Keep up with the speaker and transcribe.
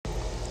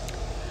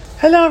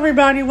Hello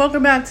everybody,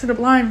 welcome back to The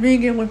Blind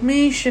Vegan with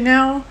me,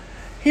 Chanel,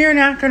 here in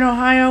Akron,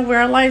 Ohio, where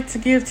I like to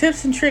give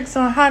tips and tricks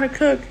on how to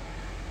cook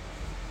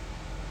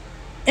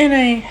in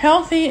a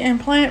healthy and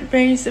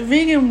plant-based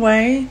vegan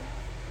way,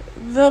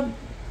 the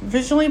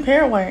visually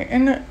impaired way.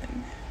 And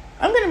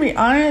I'm going to be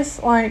honest,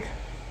 I've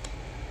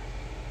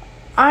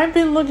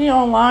been looking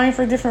online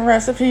for different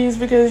recipes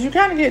because you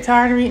kind of get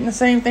tired of eating the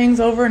same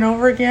things over and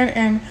over again.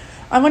 And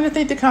I want to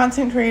thank the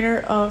content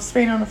creator of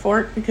Spain on the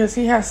Fork because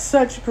he has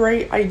such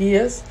great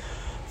ideas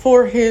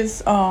for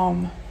his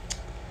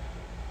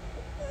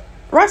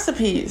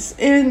recipes.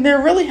 And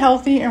they're really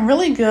healthy and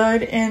really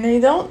good, and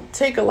they don't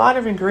take a lot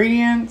of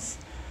ingredients.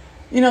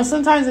 You know,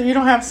 sometimes if you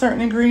don't have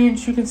certain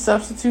ingredients, you can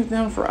substitute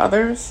them for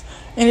others,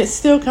 and it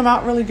still come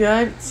out really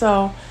good.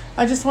 So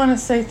I just want to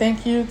say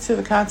thank you to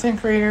the content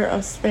creator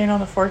of Spain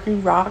on the Fork. You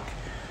rock.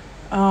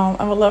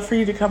 I would love for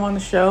you to come on the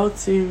show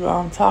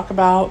to talk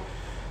about,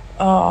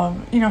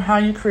 how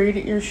you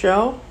created your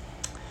show.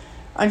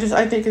 I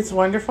think it's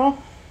wonderful.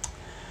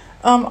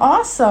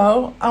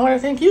 Also, I want to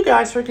thank you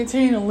guys for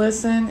continuing to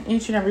listen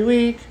each and every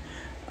week,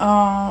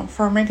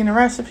 for making the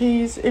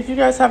recipes. If you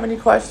guys have any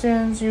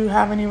questions, you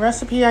have any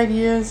recipe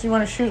ideas, you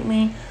want to shoot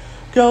me,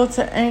 go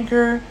to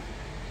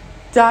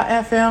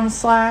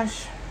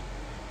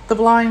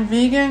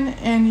anchor.fm/theblindvegan,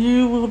 and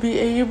you will be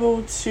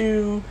able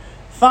to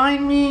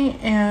find me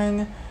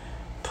and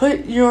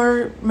put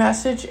your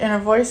message in a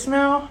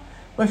voicemail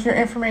with your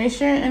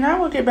information, and I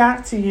will get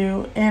back to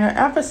you in an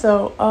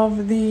episode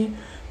of the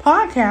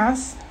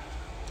podcast.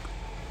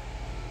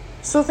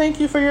 So thank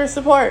you for your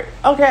support.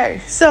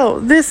 Okay, so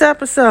this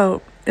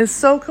episode is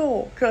so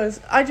cool because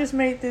I just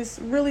made this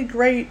really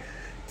great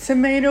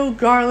tomato,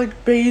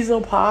 garlic,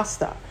 basil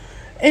pasta.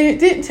 And it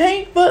didn't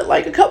take but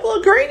a couple of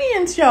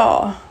ingredients,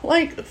 y'all.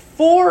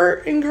 4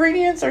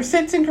 ingredients or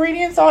 6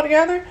 ingredients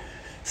altogether.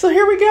 So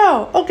here we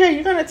go. Okay,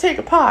 you're going to take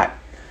a pot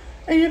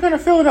and you're going to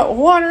fill it up with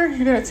water.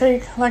 You're going to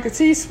take a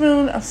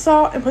teaspoon of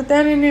salt and put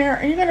that in there.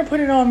 And you're going to put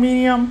it on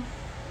medium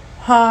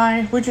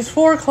high, which is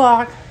 4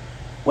 o'clock.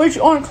 Which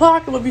on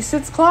clock it would be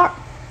 6 o'clock.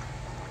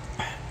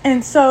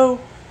 And so,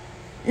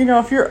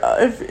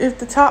 if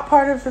the top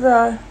part of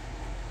the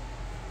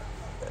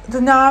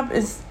knob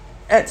is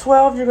at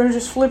 12, you're going to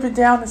just flip it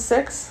down to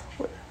 6.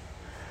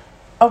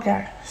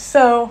 Okay,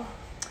 so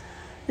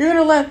you're going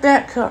to let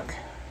that cook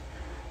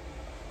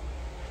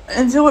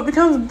until it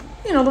becomes,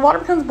 the water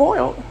becomes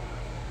boiled.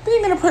 Then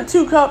you're going to put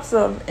 2 cups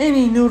of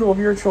any noodle of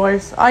your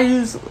choice. I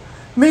use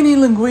mini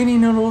linguine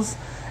noodles,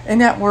 and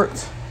that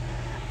worked.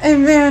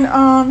 And then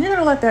you're going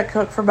to let that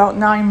cook for about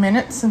 9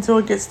 minutes until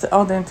it gets to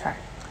al dente.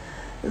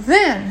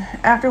 Then,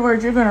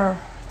 afterwards, you're going to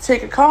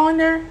take a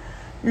colander.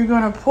 You're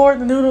going to pour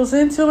the noodles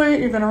into it.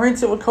 You're going to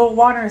rinse it with cold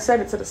water and set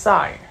it to the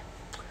side.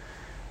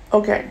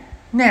 Okay,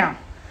 now,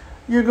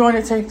 you're going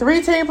to take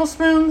 3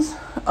 tablespoons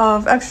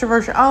of extra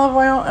virgin olive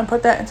oil and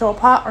put that into a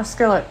pot or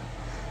skillet.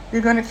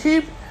 You're going to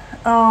keep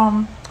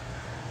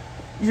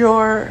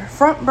your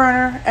front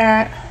burner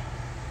at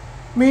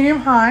medium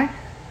high.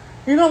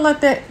 You're gonna let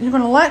that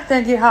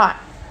get hot.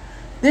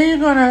 Then you're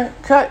gonna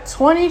cut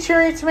 20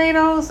 cherry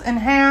tomatoes in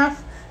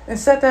half and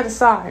set that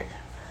aside.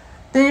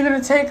 Then you're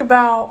gonna take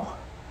about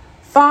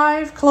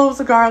 5 cloves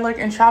of garlic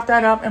and chop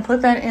that up and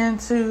put that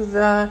into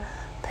the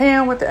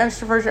pan with the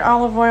extra virgin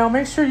olive oil.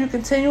 Make sure you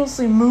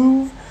continuously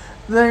move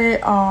the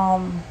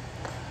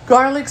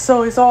garlic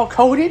so it's all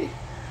coated.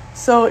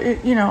 So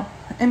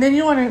and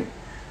then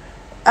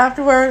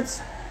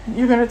afterwards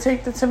you're gonna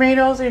take the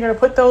tomatoes and you're gonna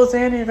put those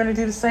in and you're gonna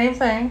do the same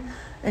thing.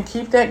 And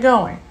keep that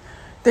going.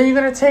 Then you're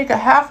going to take a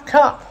half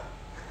cup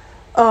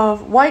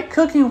of white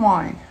cooking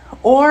wine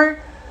or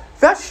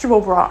vegetable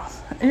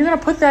broth. And you're going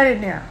to put that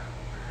in there.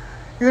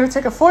 You're going to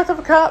take 1/4 of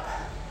a cup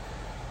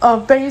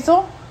of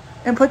basil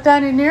and put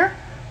that in there.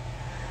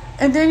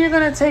 And then you're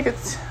going to take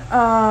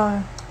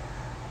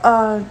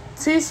a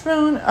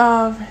teaspoon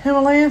of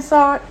Himalayan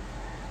salt,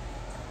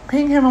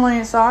 pink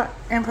Himalayan salt,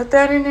 and put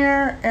that in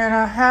there. And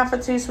a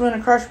 1/2 teaspoon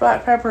of crushed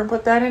black pepper and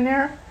put that in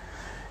there.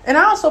 And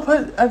I also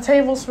put a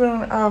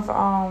tablespoon of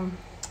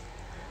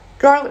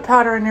garlic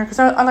powder in there because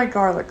I like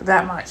garlic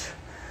that much.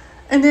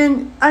 And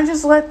then I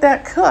just let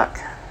that cook.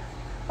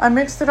 I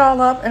mixed it all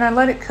up and I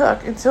let it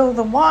cook until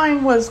the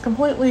wine was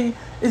completely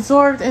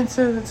absorbed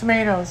into the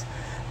tomatoes.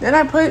 Then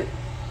I put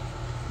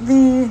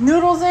the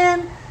noodles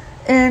in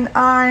and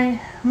I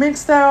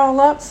mixed that all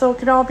up so it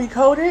could all be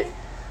coated.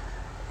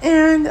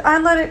 And I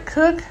let it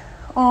cook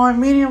on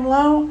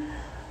medium-low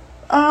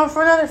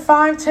for another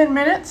 5-10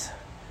 minutes.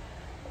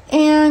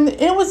 And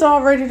it was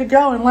all ready to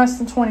go in less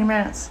than 20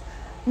 minutes.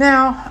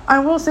 Now, I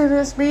will say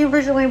this, being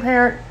visually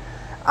impaired,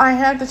 I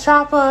had to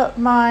chop up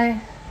my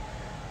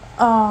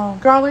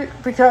garlic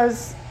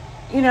because,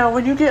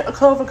 when you get a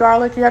clove of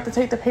garlic, you have to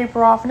take the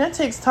paper off. And it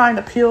takes time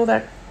to peel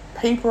that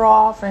paper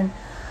off and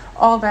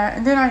all that.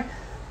 And then I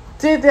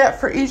did that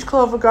for each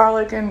clove of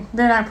garlic. And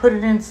then I put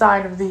it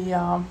inside of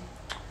the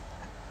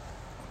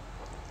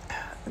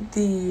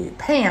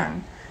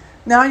pan.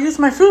 Now, I use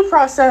my food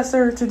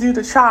processor to do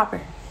the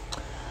chopping.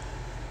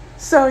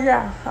 So,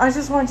 yeah, I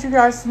just want you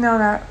guys to know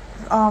that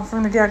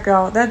from the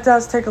get-go. That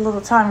does take a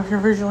little time if you're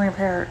visually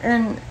impaired.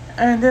 And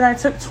then I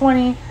took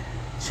 20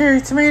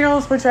 cherry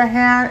tomatoes, which I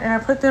had, and I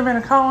put them in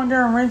a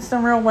colander and rinsed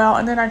them real well,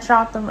 and then I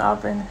chopped them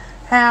up in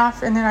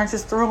half, and then I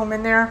just threw them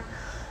in there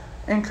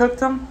and cooked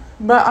them.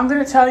 But I'm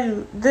going to tell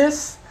you,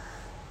 this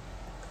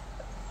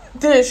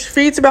dish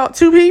feeds about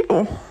 2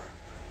 people.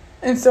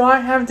 And so I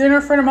have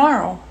dinner for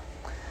tomorrow.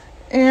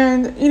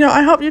 And,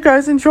 I hope you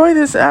guys enjoy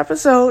this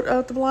episode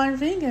of The Blind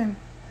Vegan,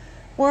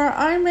 where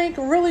I make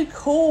really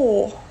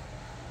cool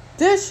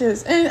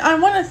dishes. And I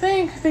want to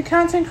thank the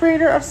content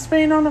creator of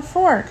Spain on the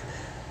Fork,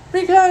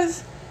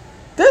 because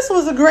this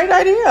was a great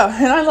idea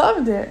and I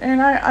loved it.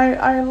 And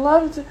I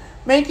loved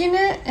making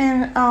it,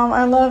 and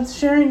I loved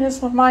sharing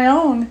this with my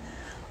own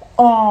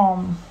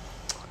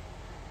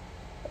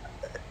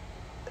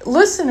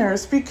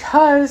listeners,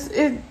 because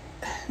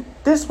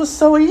this was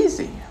so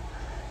easy.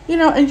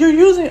 And you're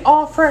using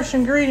all fresh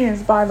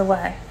ingredients, by the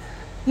way.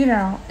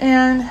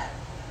 And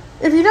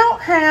if you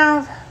don't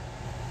have,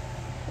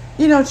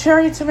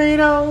 cherry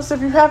tomatoes,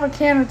 if you have a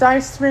can of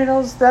diced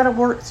tomatoes, that'll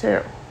work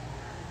too.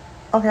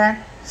 Okay?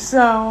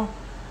 So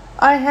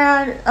I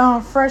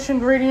had fresh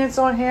ingredients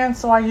on hand,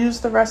 so I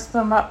used the rest of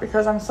them up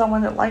because I'm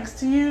someone that likes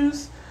to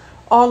use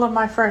all of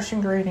my fresh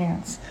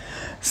ingredients.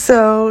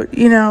 So,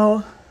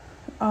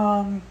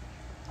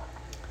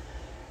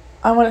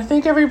 I want to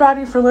thank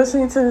everybody for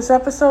listening to this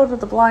episode of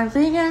The Blind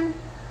Vegan,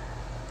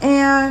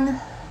 and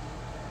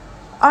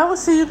I will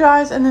see you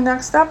guys in the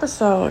next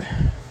episode.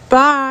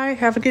 Bye.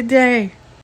 Have a good day.